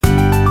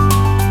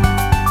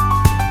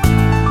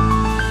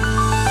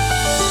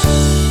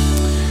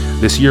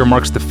This year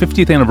marks the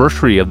 50th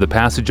anniversary of the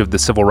passage of the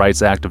Civil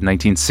Rights Act of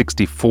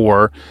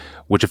 1964,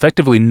 which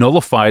effectively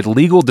nullified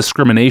legal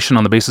discrimination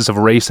on the basis of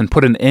race and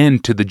put an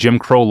end to the Jim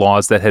Crow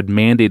laws that had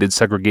mandated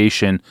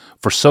segregation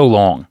for so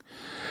long.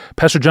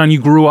 Pastor John, you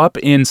grew up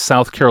in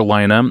South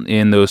Carolina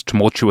in those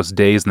tumultuous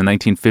days in the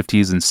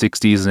 1950s and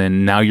 60s,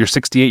 and now you're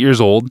 68 years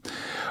old.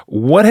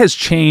 What has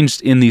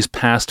changed in these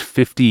past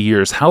 50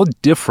 years? How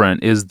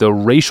different is the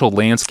racial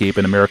landscape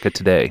in America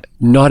today?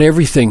 Not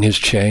everything has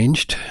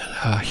changed.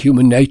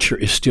 Human nature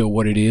is still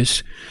what it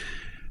is.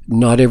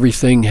 Not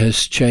everything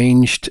has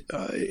changed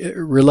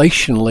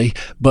relationally,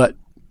 but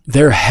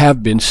there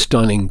have been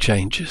stunning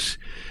changes.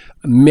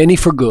 Many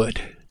for good,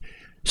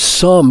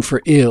 some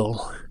for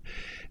ill.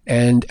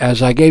 And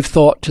as I gave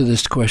thought to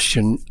this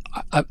question,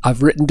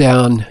 I've written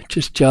down,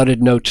 just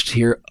jotted notes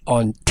here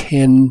on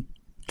 10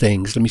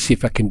 things. Let me see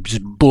if I can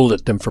just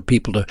bullet them for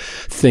people to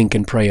think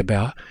and pray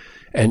about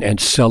and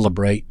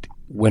celebrate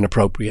when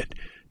appropriate.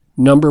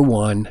 Number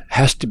one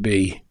has to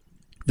be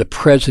the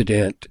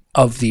President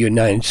of the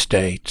United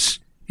States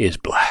is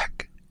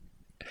black.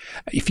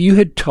 If you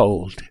had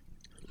told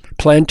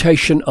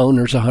plantation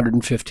owners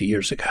 150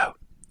 years ago,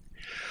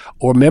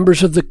 or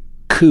members of the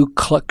Ku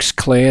Klux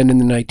Klan in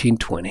the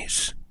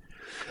 1920s,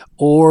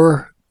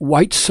 or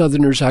white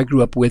Southerners I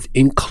grew up with,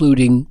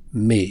 including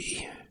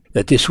me,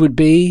 that this would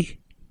be,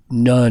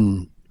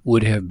 none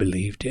would have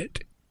believed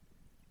it.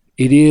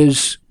 It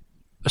is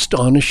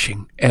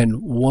astonishing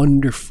and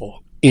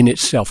wonderful in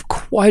itself,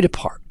 quite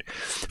apart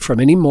from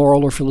any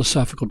moral or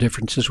philosophical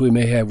differences we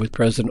may have with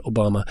President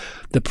Obama.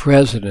 The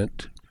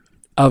President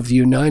of the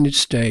United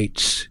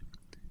States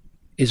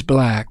is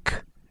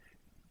black,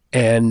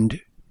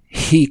 and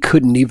he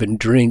couldn't even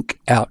drink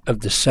out of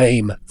the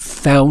same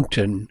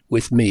fountain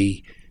with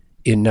me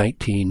in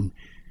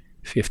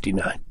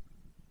 1959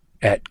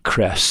 at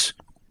Cress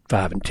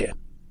 5 and 10.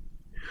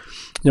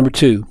 Number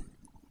two,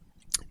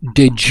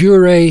 de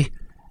jure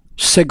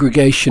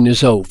segregation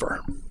is over.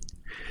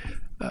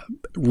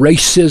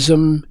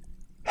 Racism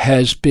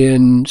has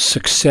been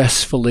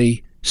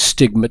successfully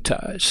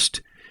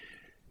stigmatized.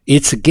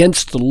 It's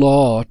against the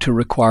law to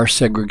require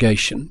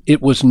segregation.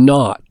 It was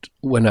not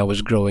when I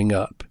was growing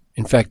up.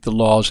 In fact, the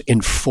laws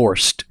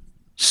enforced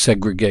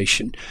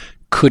segregation.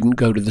 Couldn't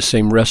go to the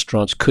same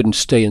restaurants, couldn't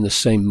stay in the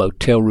same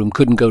motel room,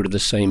 couldn't go to the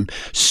same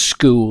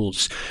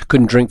schools,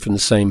 couldn't drink from the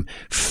same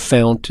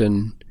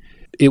fountain.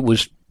 It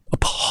was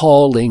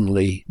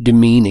appallingly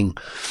demeaning.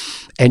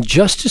 And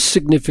just as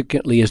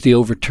significantly as the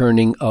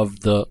overturning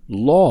of the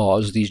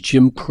laws, these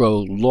Jim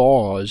Crow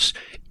laws,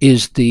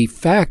 is the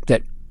fact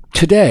that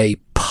today,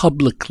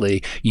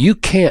 publicly, you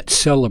can't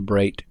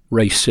celebrate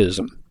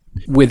racism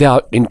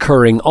without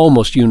incurring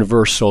almost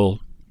universal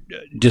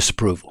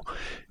disapproval.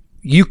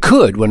 You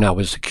could when I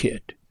was a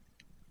kid.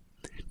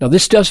 Now,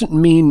 this doesn't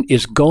mean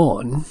it's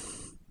gone,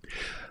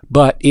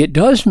 but it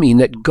does mean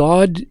that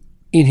God,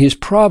 in His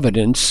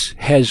providence,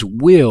 has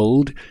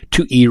willed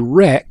to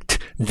erect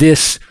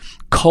this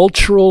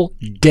cultural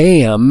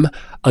dam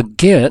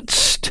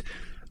against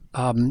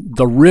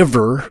the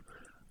river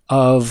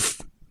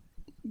of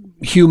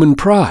human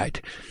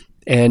pride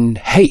and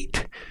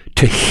hate,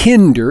 to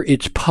hinder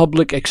its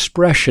public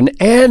expression,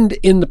 and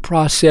in the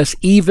process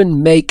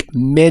even make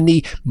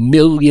many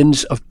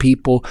millions of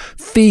people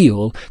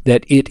feel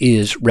that it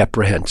is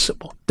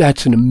reprehensible.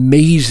 That's an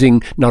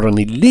amazing, not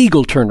only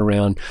legal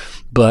turnaround,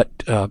 but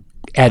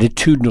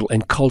attitudinal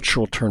and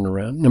cultural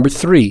turnaround. Number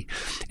three,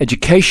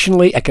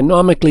 educationally,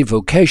 economically,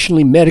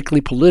 vocationally,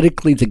 medically,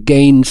 politically, the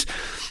gains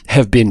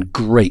have been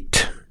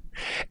great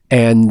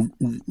and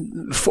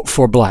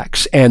for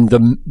blacks, and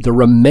the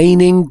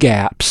remaining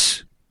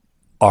gaps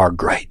are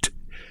great.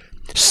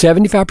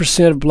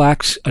 75% of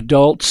blacks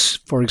adults,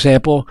 for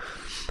example,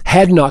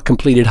 had not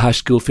completed high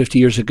school 50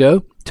 years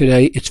ago.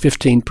 Today, it's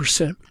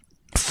 15%.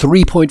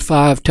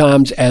 3.5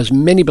 times as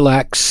many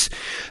blacks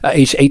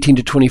aged 18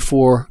 to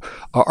 24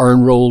 are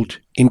enrolled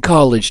in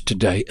college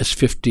today as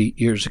 50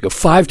 years ago.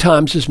 5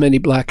 times as many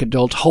black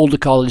adults hold a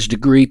college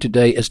degree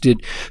today as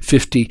did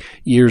 50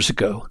 years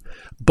ago.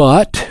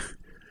 But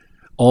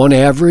on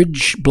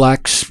average,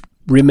 blacks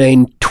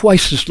remain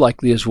twice as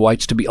likely as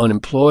whites to be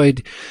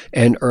unemployed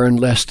and earn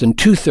less than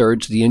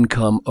 2/3 the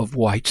income of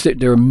whites.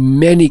 There are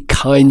many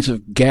kinds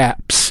of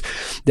gaps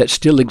that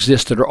still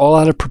exist that are all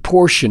out of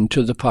proportion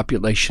to the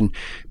population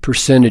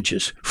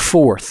percentages.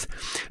 Fourth,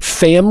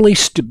 family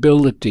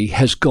stability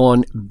has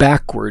gone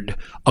backward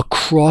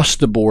across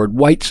the board,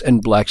 whites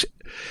and blacks.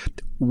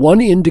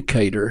 One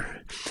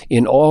indicator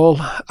in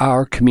all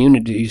our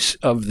communities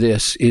of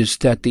this is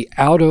that the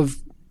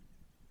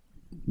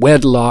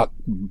out-of-wedlock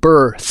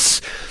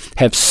births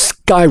have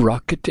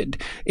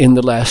skyrocketed in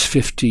the last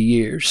 50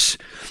 years.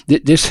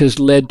 This has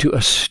led to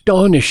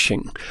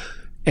astonishing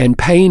and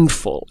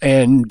painful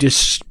and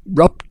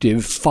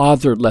disruptive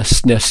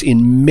fatherlessness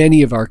in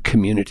many of our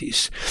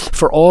communities.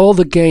 For all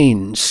the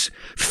gains,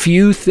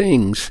 few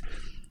things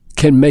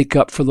can make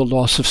up for the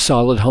loss of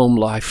solid home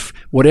life,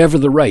 whatever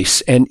the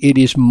race. And it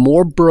is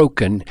more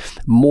broken,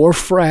 more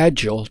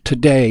fragile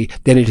today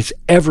than it has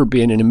ever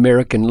been in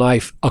American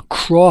life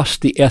across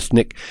the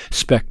ethnic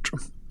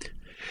spectrum.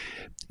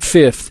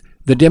 Fifth,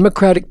 the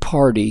Democratic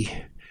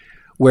Party,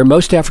 where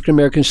most African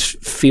Americans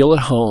feel at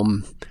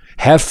home,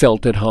 have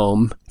felt at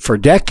home for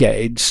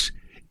decades,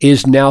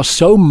 is now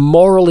so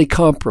morally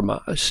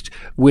compromised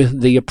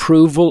with the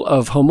approval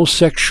of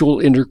homosexual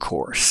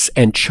intercourse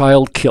and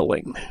child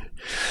killing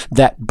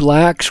that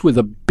blacks with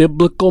a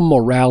biblical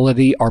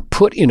morality are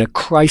put in a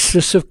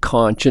crisis of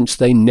conscience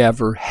they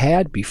never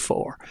had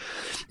before.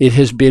 It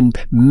has been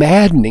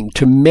maddening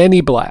to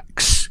many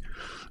blacks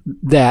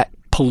that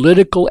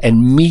political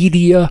and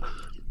media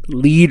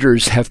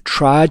leaders have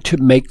tried to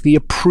make the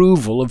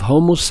approval of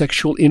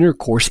homosexual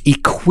intercourse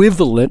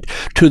equivalent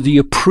to the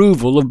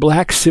approval of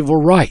black civil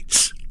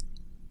rights.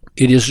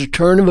 It is a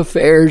turn of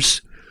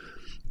affairs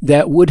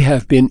that would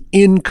have been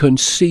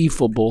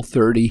inconceivable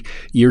 30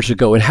 years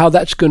ago. And how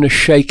that's going to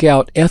shake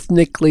out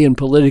ethnically and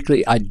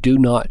politically, I do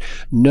not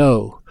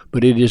know.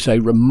 But it is a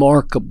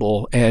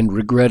remarkable and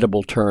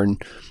regrettable turn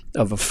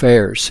of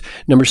affairs.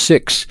 Number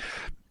 6,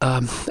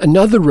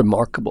 another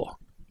remarkable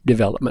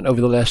development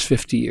over the last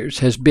 50 years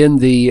has been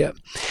the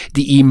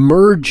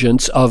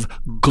emergence of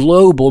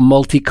global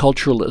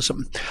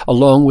multiculturalism,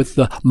 along with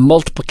the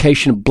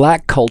multiplication of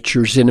black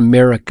cultures in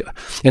America.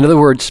 In other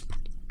words,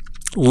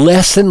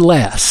 less and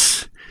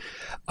less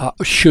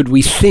should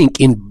we think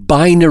in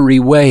binary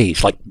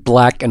ways, like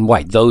black and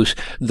white,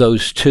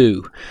 those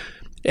two.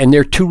 And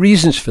there are two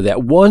reasons for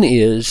that. One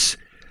is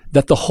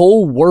that the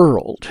whole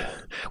world,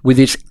 with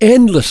its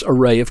endless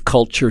array of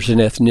cultures and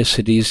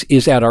ethnicities,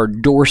 is at our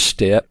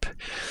doorstep,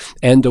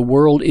 and the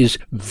world is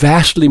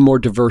vastly more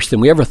diverse than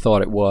we ever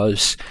thought it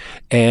was.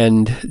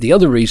 And the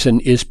other reason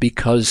is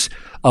because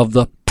of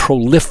the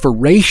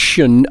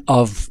proliferation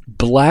of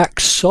black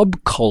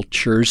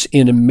subcultures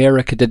in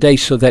America today,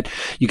 so that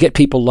you get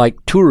people like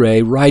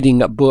Toure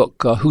writing a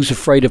book, Who's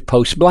Afraid of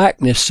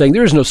Post-Blackness, saying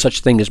there is no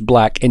such thing as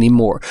black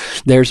anymore.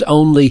 There's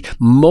only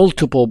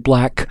multiple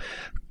black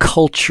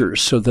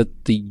cultures, so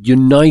that the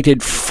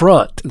united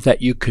front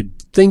that you could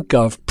think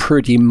of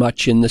pretty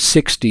much in the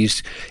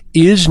 60s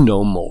is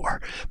no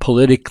more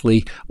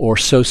politically or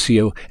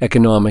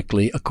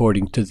socioeconomically,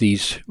 according to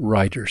these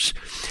writers.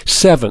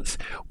 Seventh,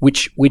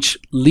 which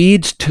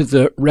leads to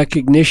the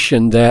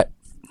recognition that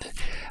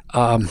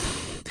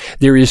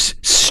there is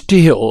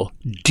still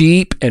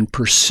deep and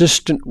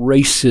persistent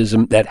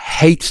racism that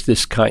hates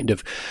this kind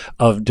of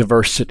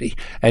diversity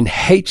and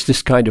hates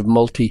this kind of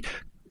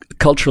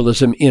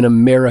multiculturalism in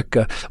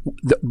America.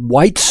 The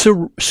white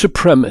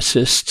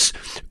supremacists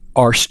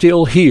are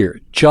still here.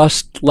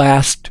 Just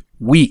last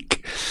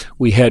week,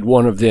 we had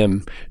one of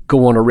them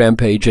go on a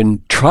rampage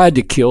and tried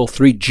to kill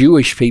 3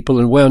 Jewish people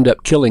and wound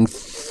up killing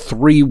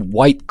 3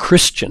 white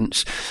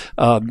Christians.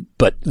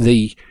 But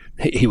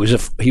he was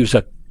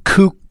a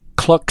Ku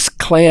Klux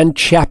Klan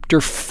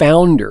chapter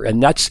founder,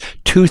 and that's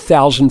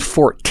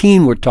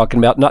 2014 we're talking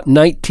about, not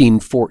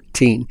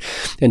 1914.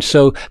 And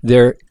so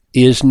there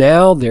is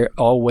now, there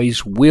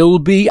always will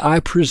be, I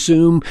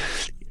presume,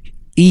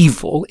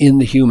 evil in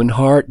the human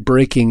heart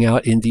breaking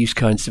out in these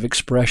kinds of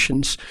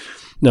expressions.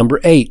 Number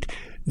 8,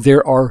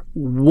 there are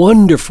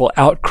wonderful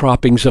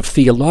outcroppings of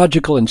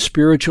theological and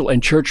spiritual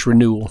and church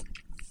renewal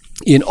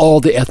in all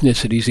the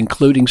ethnicities,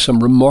 including some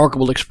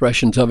remarkable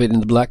expressions of it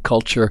in the black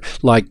culture,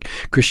 like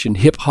Christian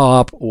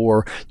hip-hop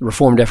or the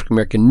Reformed African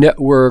American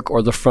Network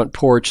or the Front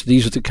Porch.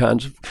 These are the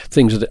kinds of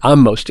things that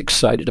I'm most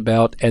excited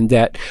about, and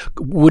that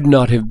would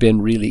not have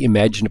been really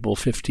imaginable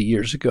 50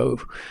 years ago.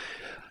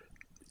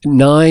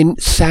 9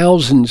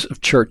 thousands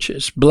of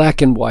churches,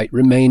 black and white,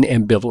 remain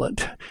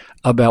ambivalent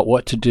about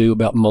what to do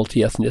about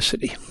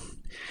multi-ethnicity.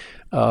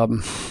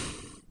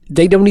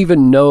 They don't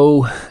even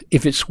know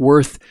if it's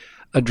worth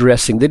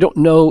addressing. They don't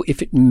know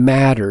if it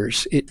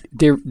matters.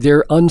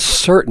 They're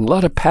uncertain. A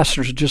lot of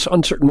pastors are just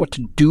uncertain what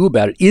to do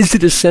about it. Is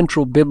it a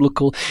central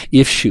biblical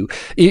issue?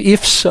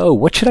 If so,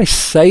 what should I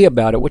say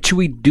about it? What should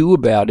we do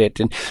about it?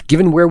 And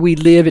given where we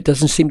live, it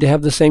doesn't seem to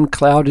have the same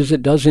clout as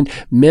it does in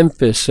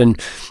Memphis.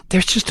 And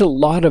there's just a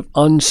lot of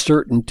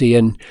uncertainty,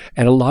 and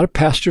a lot of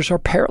pastors are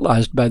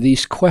paralyzed by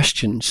these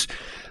questions.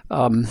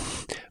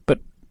 But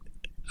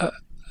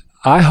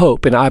I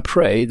hope and I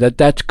pray that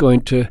that's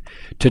going to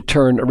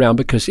turn around,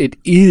 because it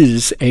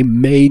is a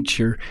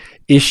major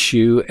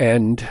issue,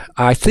 and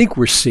I think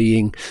we're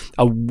seeing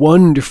a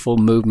wonderful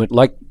movement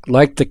like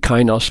the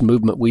Kainos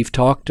movement we've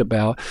talked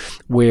about,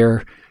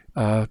 where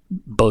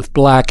both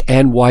black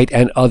and white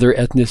and other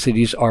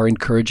ethnicities are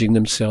encouraging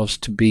themselves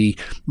to be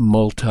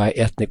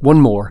multi-ethnic. One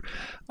more.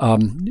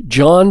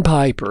 John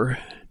Piper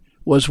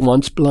was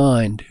once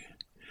blind,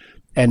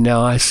 and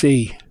now I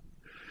see.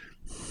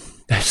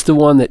 That's the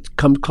one that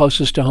comes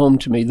closest to home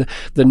to me. The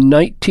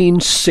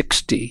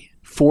 1960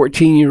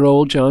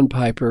 14-year-old John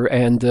Piper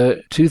and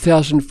the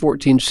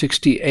 2014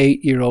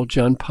 68-year-old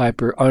John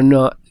Piper are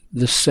not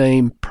the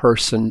same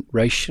person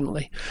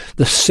racially.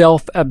 The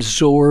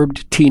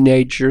self-absorbed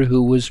teenager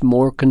who was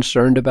more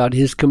concerned about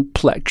his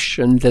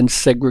complexion than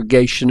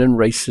segregation and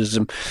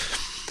racism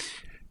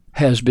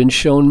has been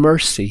shown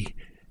mercy,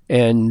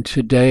 and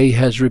today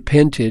has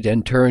repented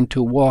and turned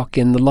to walk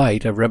in the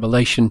light of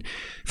Revelation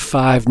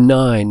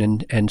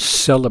 5:9 and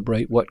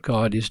celebrate what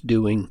God is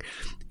doing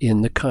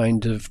in the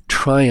kind of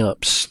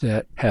triumphs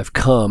that have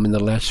come in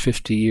the last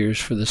 50 years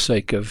for the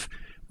sake of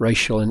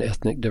racial and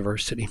ethnic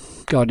diversity.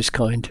 God is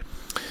kind.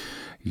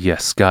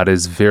 Yes, God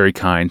is very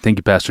kind. Thank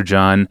you, Pastor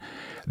John.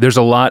 There's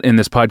a lot in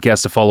this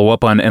podcast to follow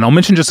up on, and I'll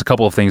mention just a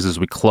couple of things as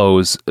we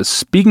close.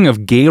 Speaking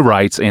of gay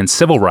rights and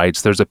civil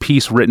rights, there's a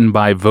piece written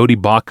by Voddie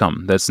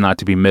Baucham that's not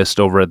to be missed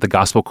over at the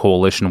Gospel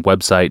Coalition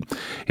website.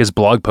 His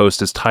blog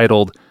post is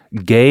titled,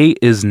 "Gay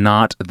is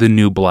Not the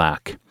New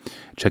Black."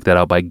 Check that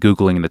out by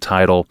Googling the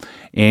title.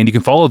 And you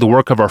can follow the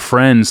work of our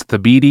friends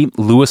Thabiti,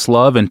 Lewis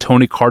Love, and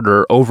Tony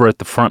Carter over at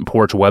the Front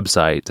Porch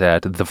website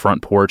at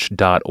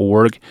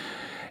thefrontporch.org.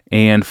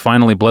 And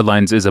finally,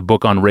 Bloodlines is a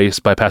book on race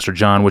by Pastor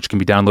John, which can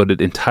be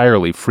downloaded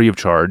entirely free of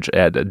charge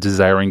at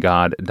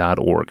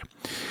desiringgod.org.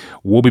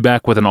 We'll be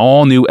back with an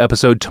all-new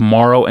episode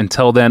tomorrow.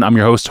 Until then, I'm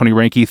your host, Tony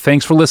Reinke.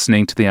 Thanks for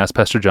listening to the Ask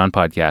Pastor John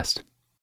podcast.